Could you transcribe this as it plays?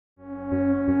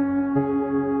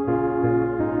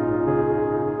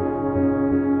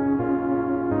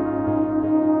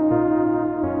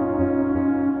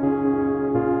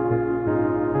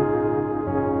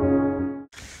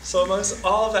So amongst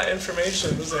all of that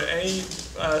information, was there any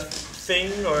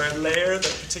thing or layer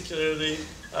that particularly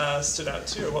stood out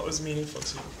to you, or what was meaningful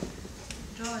to you?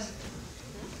 Joy.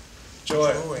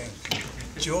 Joy.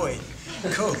 Joy.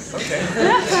 Cool. Okay.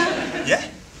 Yeah.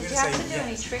 Do you have to do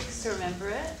any tricks to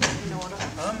remember it in order?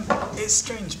 It's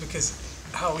strange because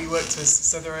how we worked was,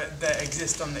 so there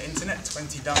exist on the internet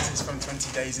 20 dances from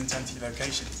 20 days in 20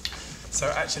 locations.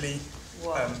 So actually,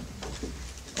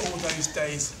 all those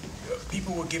days,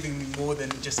 people were giving me more than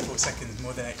just 4 seconds,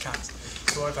 more than 8 counts.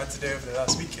 So what I've had to do over the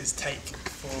last week is take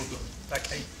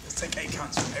let's take 8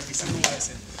 counts from every single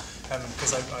person,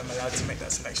 because I'm allowed to make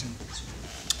that selection.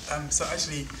 So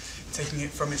actually, taking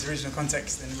it from its original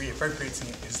context and reappropriating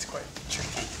it is quite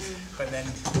tricky. But then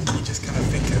you just kind of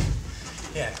think of,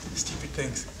 stupid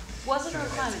things. Was it a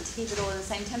requirement to keep it all in the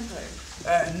same tempo?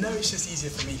 No, it's just easier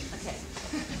for me. Okay.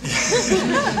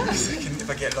 If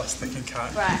I get lost, I can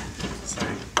count. Right. So,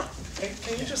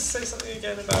 can you just say something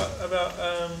again about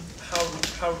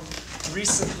how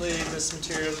recently this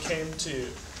material came to you?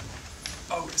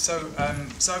 Oh, so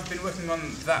I've been working on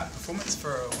that performance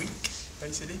for a week,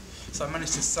 basically. So I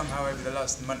managed to somehow over the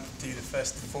last month do the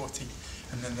first 40,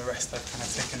 and then the rest I've kind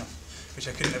of taken off, which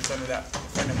I couldn't have done without a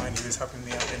friend of mine who was helping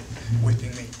me out and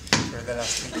whipping me for the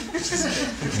last week. Which is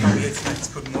how he is tonight. He's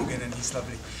called Morgan, and he's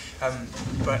lovely.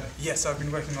 But yeah, so I've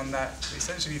been working on that.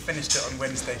 Essentially, we finished it on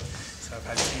Wednesday, so I've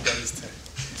had 2 days to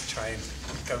try and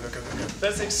go.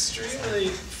 That's extremely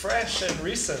fresh and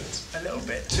recent. A little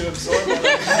bit. To absorb all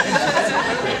that.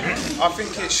 I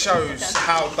think it shows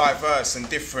how diverse and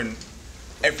different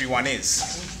everyone is,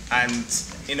 and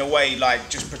in a way, like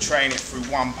just portraying it through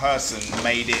one person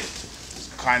made it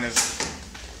kind of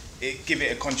give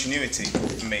it a continuity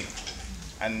for me,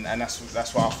 and that's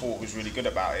what I thought was really good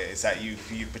about it, is that you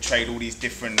portrayed all these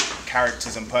different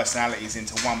characters and personalities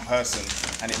into one person,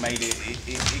 and it made it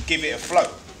give it a flow.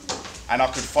 And I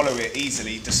could follow it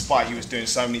easily, despite you was doing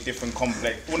so many different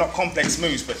not complex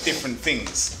moves, but different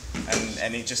things.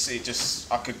 And it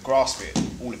just, I could grasp it,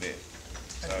 all of it.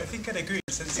 So. I think I'd agree.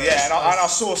 Yeah, and I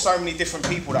saw so many different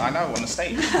people that I know on the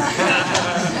stage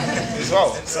as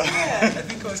well. So. I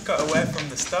think I was quite aware from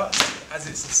the start, as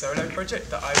it's a solo project,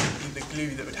 that I would be the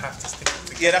glue that would have to stick it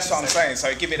together. Yeah, that's what I'm saying.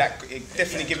 So give it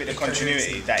definitely give it the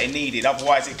continuity that it needed.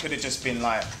 Otherwise, it could have just been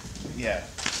like, yeah.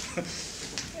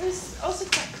 It was also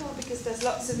quite cool because there's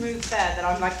lots of moves there that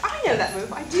I'm like, I know that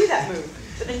move, I do that move,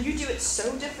 but then you do it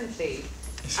so differently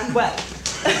and well.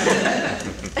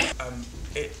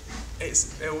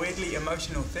 It's a weirdly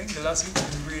emotional thing. The last week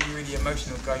was really, really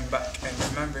emotional, going back and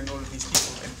remembering all of these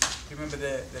people and remember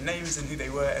the names and who they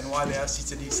were and why they asked you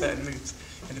to do certain moves.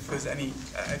 And if there was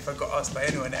if I got asked by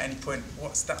anyone at any point,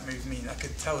 what's that move mean? I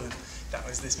could tell them that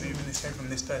was this move and this came from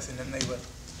this person, and they were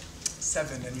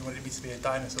 7 and he wanted me to be a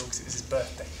dinosaur because it was his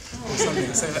birthday or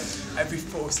something. So like, every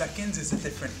 4 seconds is a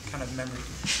different kind of memory,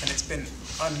 and it's been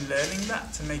unlearning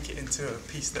that to make it into a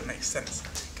piece that makes sense,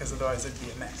 because otherwise it'd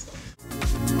be a mess.